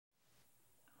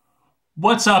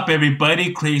What's up,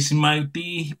 everybody? Crazy Mike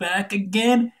D back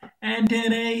again, and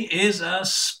today is a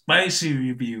spicy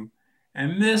review.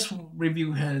 And this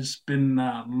review has been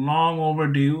long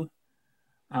overdue.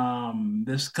 Um,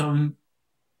 this come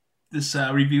this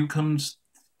review comes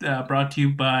brought to you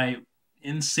by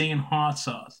Insain Hot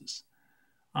Sauces.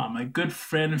 My good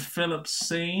friend Philip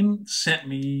Sane sent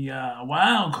me a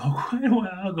while ago, quite a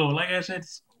while ago. Like I said,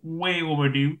 it's way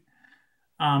overdue.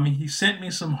 He sent me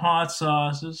some hot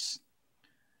sauces.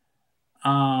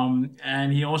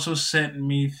 And he also sent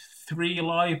me three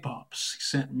lollipops. He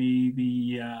sent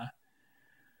me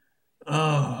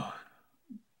oh,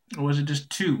 or was it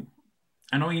just two?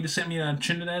 I know he just sent me a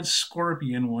Trinidad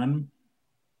Scorpion one,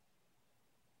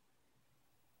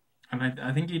 and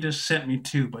I think he just sent me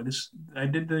two. But I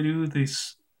did do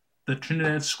the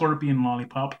Trinidad Scorpion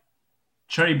lollipop,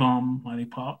 cherry bomb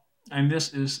lollipop, and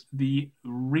this is the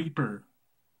Reaper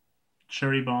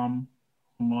cherry bomb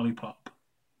lollipop.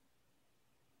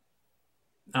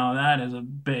 Now that is a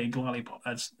big lollipop.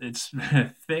 It's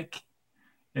thick.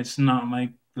 It's not like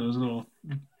those little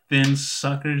thin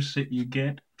suckers that you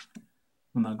get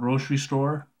from the grocery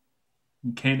store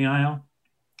in candy aisle.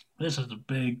 This is a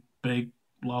big, big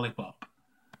lollipop.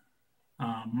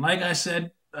 Like I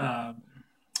said,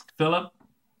 Philip,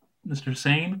 Mr.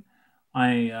 Sane,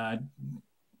 I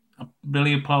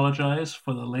really apologize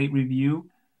for the late review.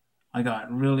 I got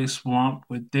really swamped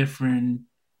with different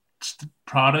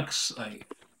products.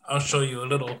 I'll show you a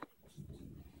little.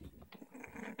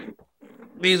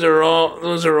 Those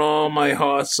are all my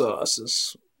hot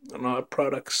sauces and all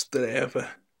products that I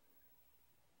have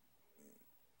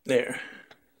there.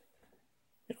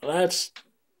 That's,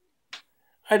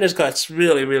 I just got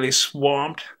really, really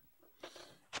swamped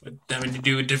with having to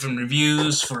do different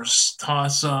reviews for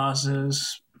hot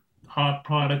sauces, hot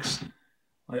products.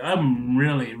 Like, I'm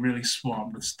really, really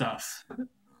swamped with stuff.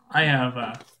 I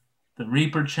have the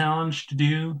Reaper challenge to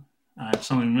do. I have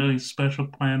something really special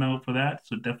planned out for that,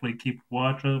 so definitely keep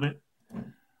watch of it.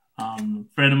 A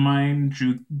friend of mine,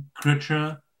 Drew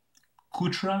Kutra,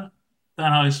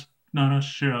 not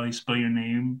sure how you spell your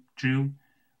name, Drew,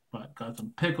 but got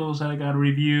some pickles that I got to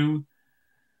review.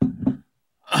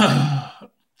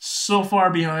 So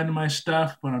far behind my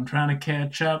stuff, but I'm trying to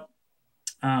catch up.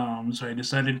 So I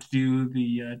decided to do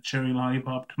the cherry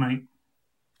lollipop tonight.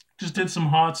 Just did some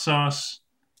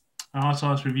a hot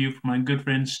sauce review for my good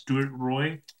friend Stuart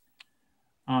Roy.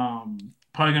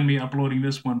 Probably gonna be uploading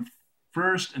this one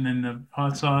first, and then the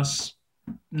hot sauce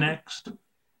next,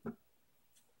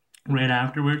 right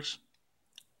afterwards.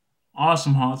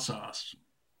 Awesome hot sauce.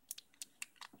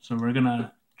 So we're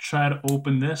gonna try to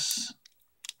open this.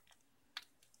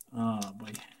 Oh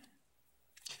boy.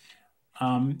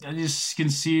 As you can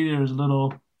see, there's a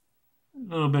little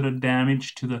bit of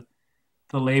damage to the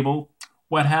label.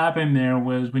 What happened there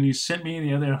was when you sent me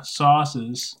the other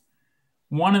sauces,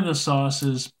 one of the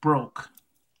sauces broke.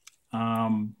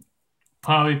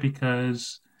 Probably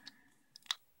because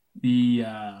the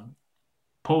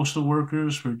postal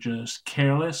workers were just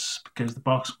careless because the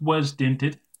box was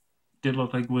dented. It did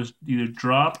look like it was either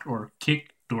dropped or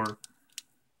kicked or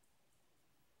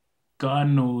God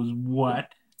knows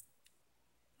what.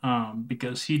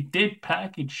 Because he did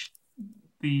package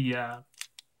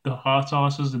the hot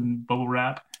sauces in bubble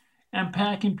wrap and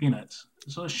packing peanuts,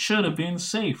 so it should have been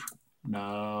safe.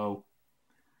 No,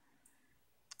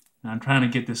 I'm trying to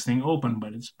get this thing open,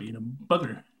 but it's being a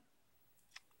bugger.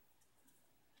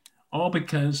 All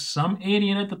because some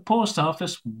idiot at the post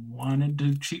office wanted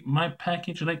to treat my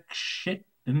package like shit,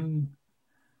 and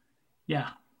yeah,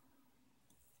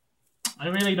 I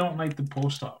really don't like the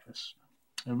post office.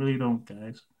 I really don't,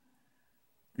 guys.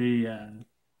 They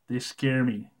scare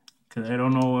me because I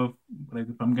don't know if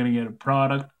I'm gonna get a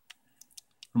product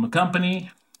from a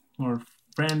company or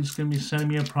friends gonna be sending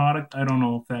me a product. I don't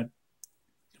know if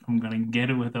I'm gonna get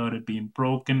it without it being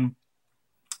broken.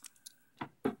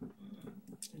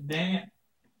 Dang it.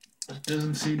 It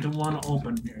doesn't seem to want to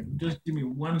open here. Just give me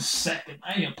 1 second.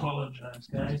 I apologize,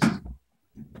 guys.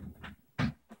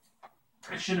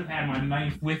 I should have had my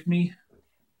knife with me.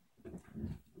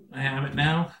 I have it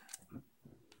now.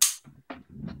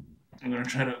 I'm going to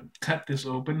try to cut this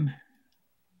open,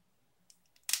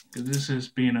 because this is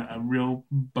being a real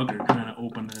bugger trying to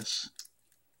open this.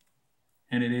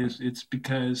 And it's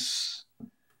because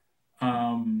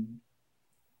when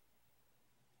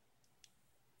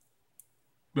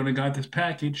I got this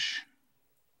package,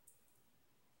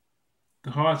 the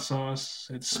hot sauce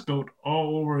had spilled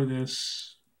all over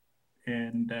this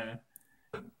and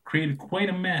created quite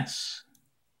a mess.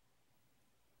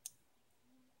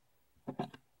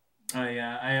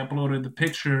 I uploaded the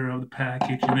picture of the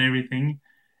package and everything,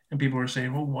 And people were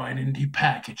saying, "Well, why didn't he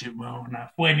package it well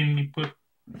enough? Why didn't he put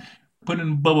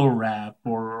in bubble wrap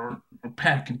or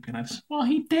packing peanuts?" Well,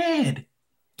 he did.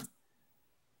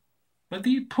 But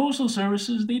the postal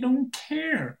services, they don't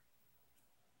care.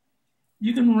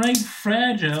 You can write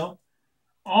fragile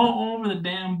all over the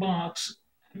damn box,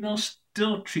 and they'll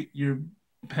still treat your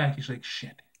package like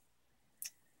shit.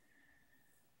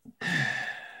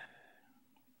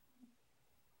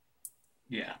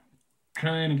 Yeah,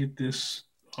 trying to get this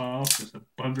off is a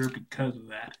bugger because of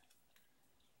that.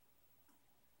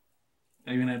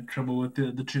 I even had trouble with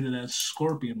the Trinidad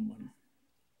Scorpion one.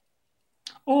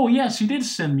 Oh yes, he did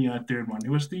send me a third one. It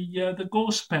was the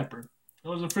ghost pepper. That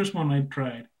was the first one I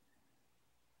tried.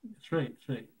 That's right, that's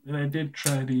right. And I did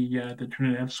try the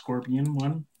Trinidad Scorpion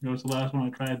one. That was the last one I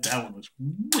tried. That one was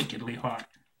wickedly hot.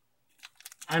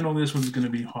 I know this one's gonna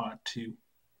be hot too.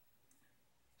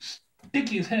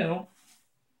 Sticky as hell.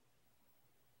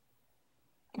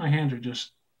 My hands are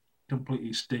just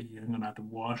completely sticky. I'm gonna have to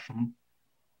wash them.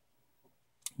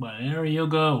 But there you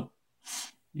go.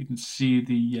 You can see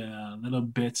the little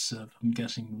bits of, I'm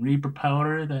guessing, Reaper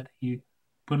powder that he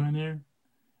put in there,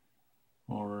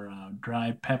 or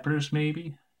dry peppers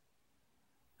maybe.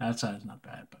 That side's not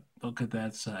bad, but look at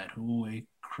that side. Holy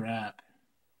crap.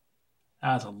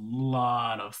 That's a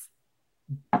lot of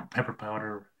pepper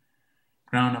powder,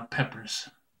 ground up peppers.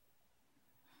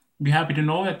 Be happy to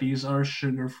know that these are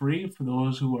sugar free for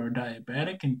those who are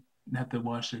diabetic and have to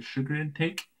watch their sugar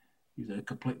intake. These are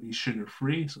completely sugar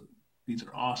free, so these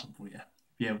are awesome for you.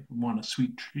 If you want a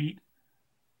sweet treat,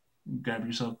 grab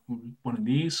yourself one of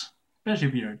these, especially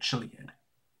if you're a chili head.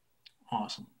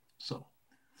 Awesome. So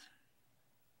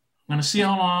I'm gonna see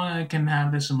how long I can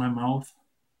have this in my mouth.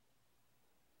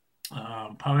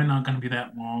 Probably not gonna be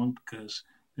that long because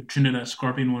the Trinidad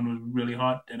Scorpion one was really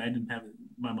hot and I didn't have it in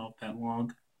my mouth that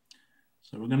long.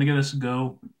 So we're gonna give this a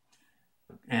go.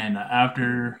 And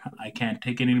after I can't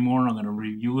take it anymore, I'm gonna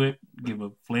review it, give a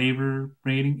flavor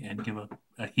rating, and give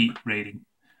a heat rating.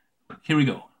 Here we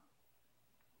go.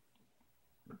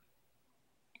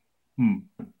 Hmm.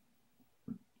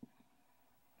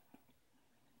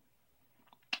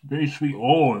 Very sweet.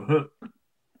 Oh,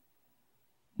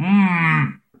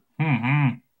 mmm. Mm-hmm.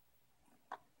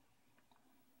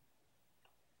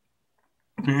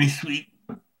 Very sweet.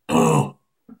 Oh,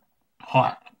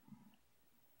 hot.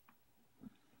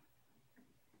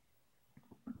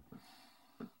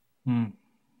 Mm.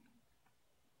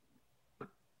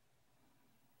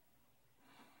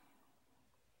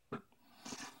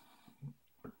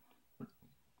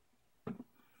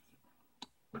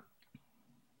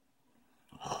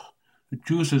 The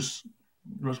juice is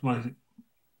just my.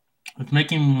 It's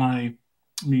making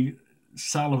me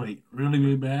salivate really,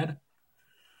 really bad.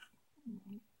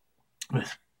 My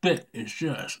spit is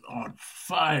just on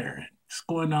fire. It's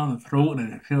going down the throat,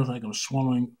 and it feels like I'm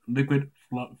swallowing liquid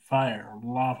fire,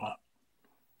 lava.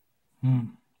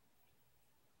 Mm.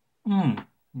 Mm.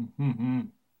 Mm-hmm.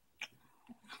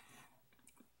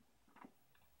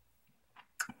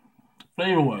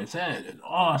 Flavor wise, that is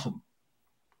awesome.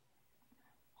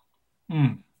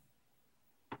 Mm.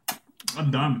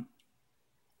 I'm done.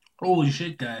 Holy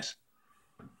shit, guys.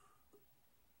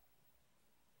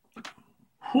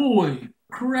 Holy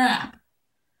crap.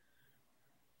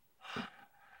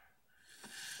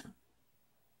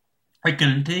 I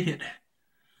couldn't take it.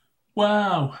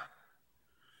 Wow.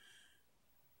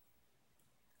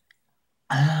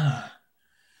 Ah,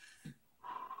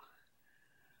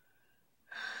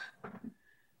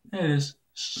 that is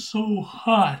so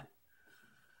hot.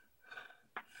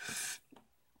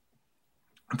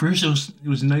 At first, it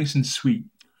was nice and sweet,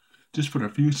 just for a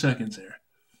few seconds there.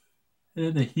 And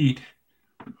then the heat.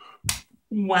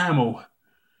 Whammo.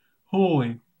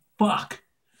 Holy fuck.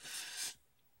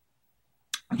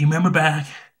 You remember back,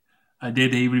 I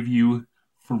did a review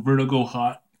for Vertigo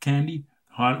Hot Candy,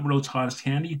 World's Hottest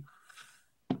Candy.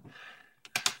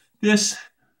 This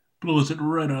blows it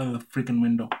right out of the freaking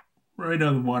window. Right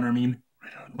out of the water, I mean.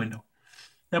 Right out of the window.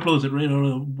 That blows it right out of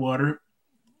the water.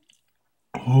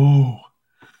 Oh.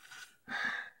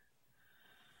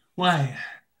 Why?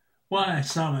 Why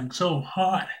something so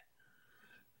hot?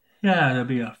 Yeah, that'd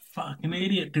be a fucking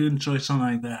idiot to enjoy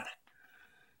something like that.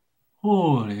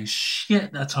 Holy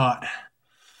shit, that's hot.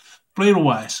 Flavor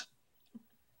wise,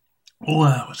 oh,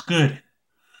 that was good.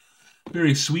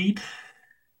 Very sweet.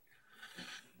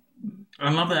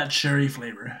 I love that cherry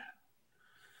flavor.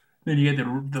 Then you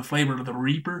get the flavor of the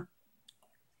Reaper.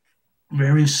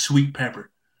 Very sweet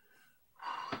pepper.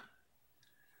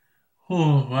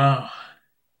 Oh, wow.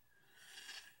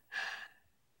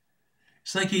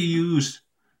 It's like he used,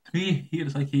 to me,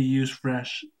 it's like he used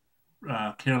fresh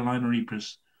Carolina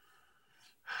Reapers.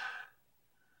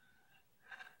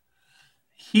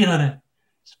 You know that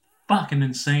it's fucking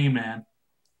insane, man.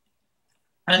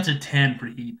 That's a 10 for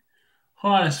heat.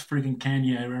 Hottest freaking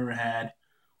candy I've ever had.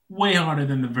 Way hotter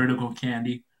than the vertical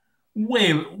candy.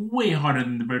 Way hotter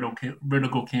than the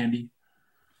vertical candy.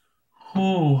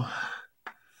 Oh,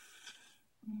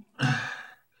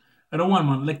 I don't want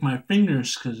to lick my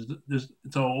fingers because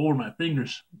it's all over my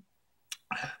fingers.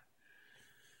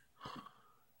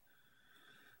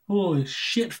 Holy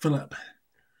shit, Philip.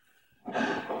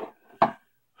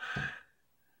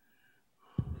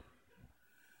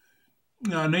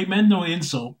 They meant no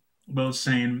insult about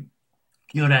saying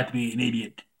you'd have to be an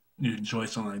idiot to enjoy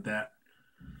something like that.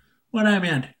 What I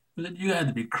meant was that you had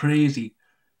to be crazy.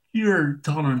 Your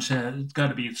tolerance has got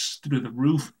to be through the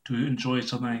roof to enjoy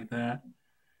something like that.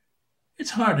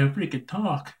 It's hard to freaking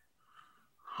talk.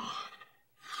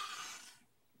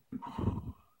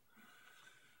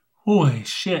 Holy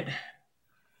shit.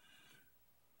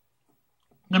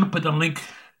 I'm gonna put the link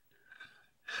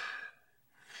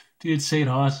to Insain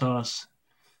Hot Sauce.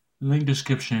 Link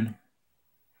description.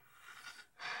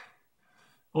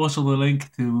 Also the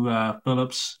link to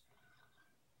Phillips.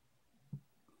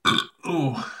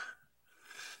 Oh,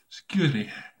 excuse me.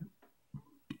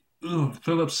 Oh,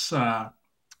 Phillips web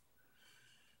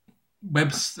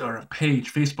or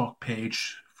page, Facebook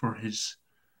page for his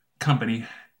company.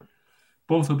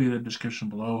 Both will be in the description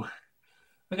below.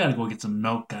 I gotta go get some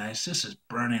milk, guys. This is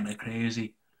burning like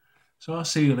crazy. So I'll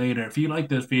see you later. If you like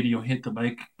this video, hit the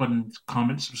like button,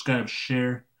 comment, subscribe,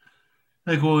 share.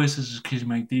 Like always, this is Kizzy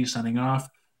Mike D signing off.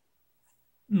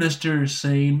 Mr.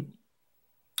 Sane,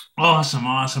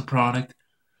 awesome product.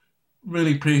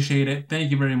 Really appreciate it.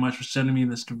 Thank you very much for sending me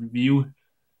this to review.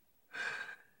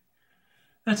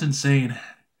 That's insane.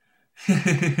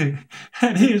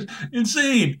 That is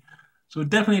insane. So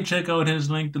definitely check out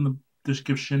his link in the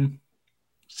description.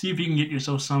 See if you can get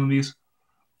yourself some of these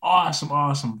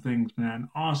awesome things, man.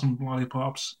 Awesome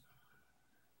lollipops.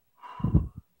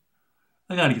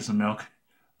 I gotta get some milk.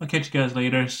 I'll catch you guys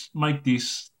later. Mike D,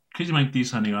 Crazy Mike D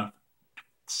signing off.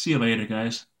 See you later,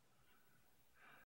 guys.